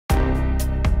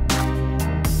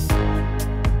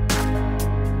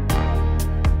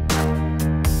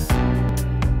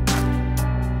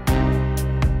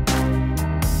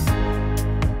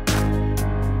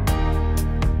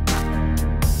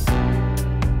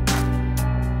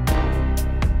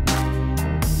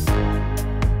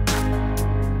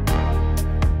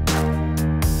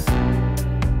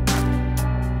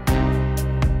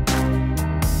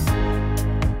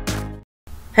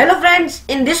Friends,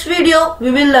 in this video we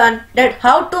will learn that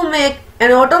how to make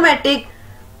an automatic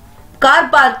car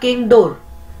parking door.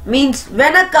 Means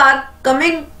when a car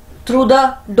coming through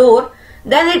the door,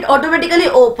 then it automatically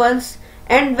opens,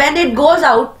 and when it goes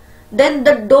out, then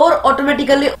the door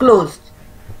automatically closed.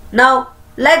 Now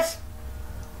let's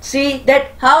see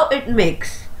that how it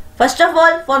makes. First of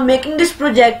all, for making this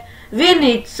project we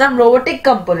need some robotic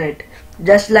component,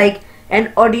 just like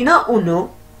an Arduino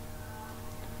UNO,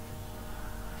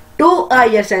 2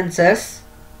 IR sensors,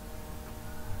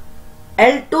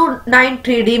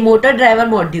 L293D motor driver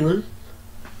module,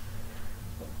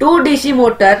 2 DC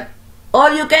motor,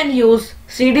 or you can use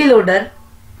CD loader,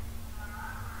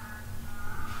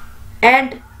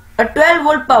 and a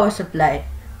 12-volt power supply.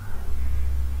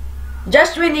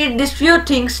 Just we need these few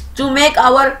things to make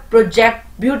our project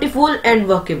beautiful and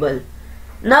workable.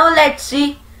 Now let's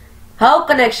see how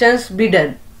connections be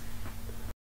done.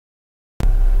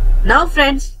 Now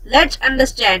friends, let's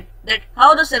understand that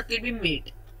how the circuit be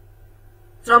made.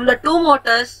 From the two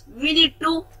motors, we need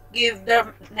to give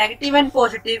the negative and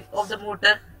positive of the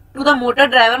motor to the motor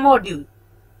driver module.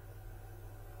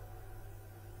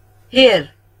 Here,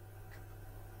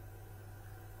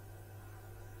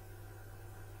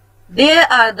 there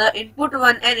are the input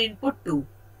 1 and input 2.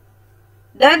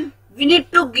 Then we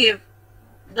need to give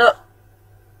the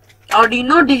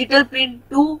Arduino digital pin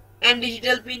 2 and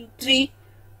digital pin 3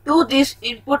 to these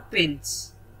input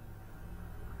pins.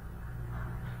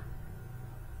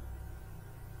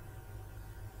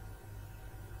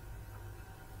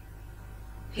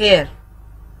 Here.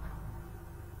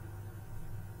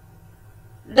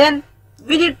 Then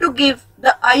we need to give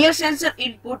the IR sensor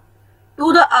input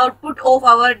to the output of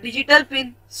our digital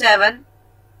pin 7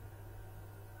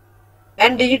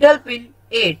 and digital pin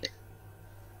 8,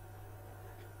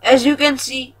 as you can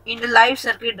see in the live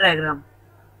circuit diagram.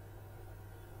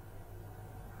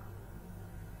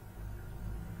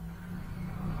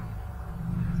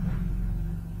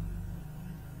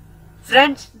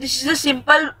 Friends, this is a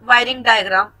simple wiring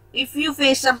diagram. If you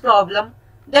face some problem,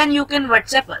 then you can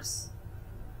WhatsApp us.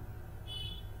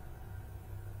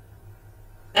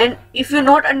 And if you're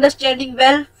not understanding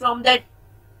well from that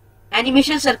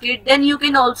animation circuit, then you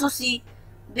can also see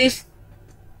this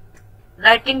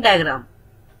writing diagram.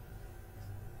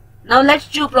 Now let's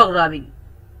do programming.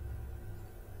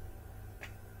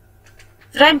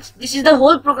 Friends, this is the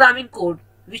whole programming code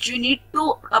which we need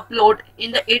to upload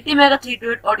in the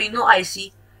ATmega328 Arduino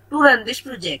IC to run this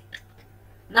project.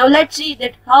 Now let's see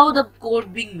that how the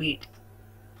code being made.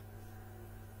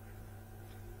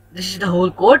 This is the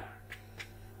whole code.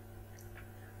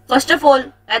 First of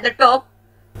all, at the top,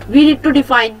 we need to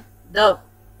define the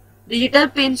digital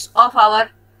pins of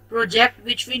our project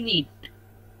which we need.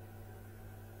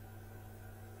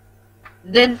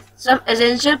 Then some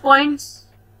essential points,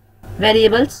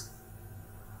 variables.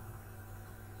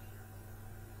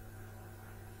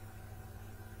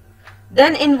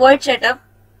 Then in void setup,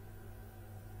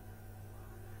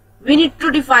 we need to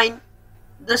define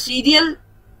the serial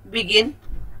begin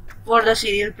for the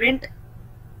serial print.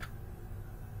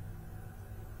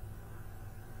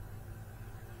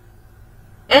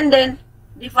 And then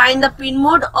define the pin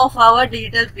mode of our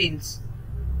digital pins.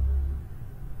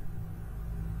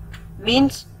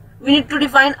 Means we need to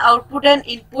define output and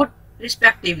input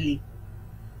respectively.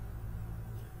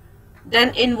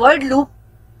 Then in void loop,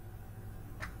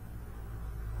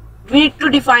 we need to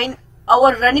define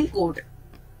our running code.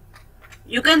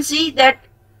 You can see that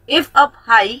if up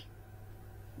high,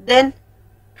 then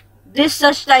this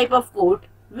such type of code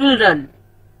will run,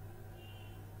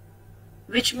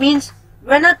 which means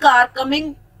when a car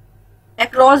coming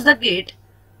across the gate,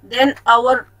 then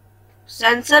our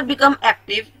sensor become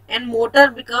active and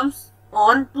motor becomes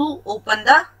on to open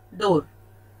the door.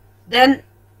 Then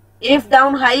if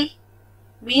down high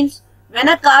means when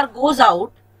a car goes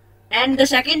out and the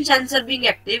second sensor being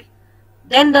active,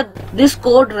 then this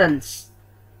code runs.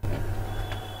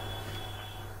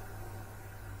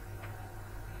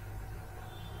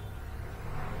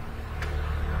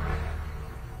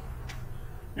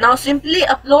 Now simply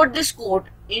upload this code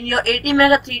in your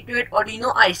ATmega328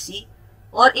 Arduino IC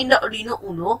or in the Arduino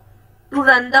UNO to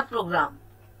run the program.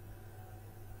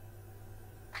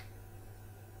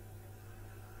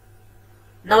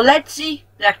 Now let's see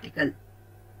practical.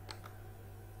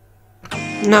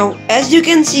 Now as you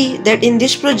can see that in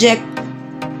this project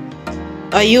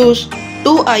I use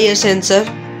 2 IR sensor,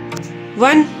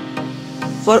 one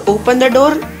for open the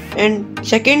door and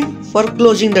second for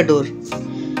closing the door.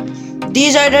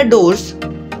 These are the doors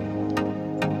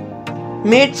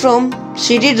made from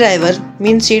CD driver,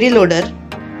 means CD loader,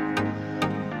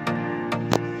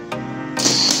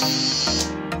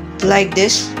 like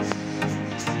this.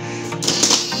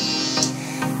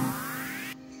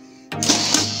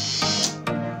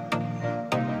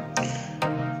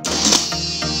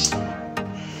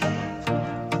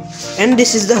 And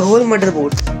this is the whole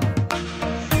motherboard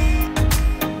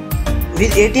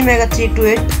with 80 MB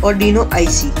 328 Arduino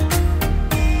IC.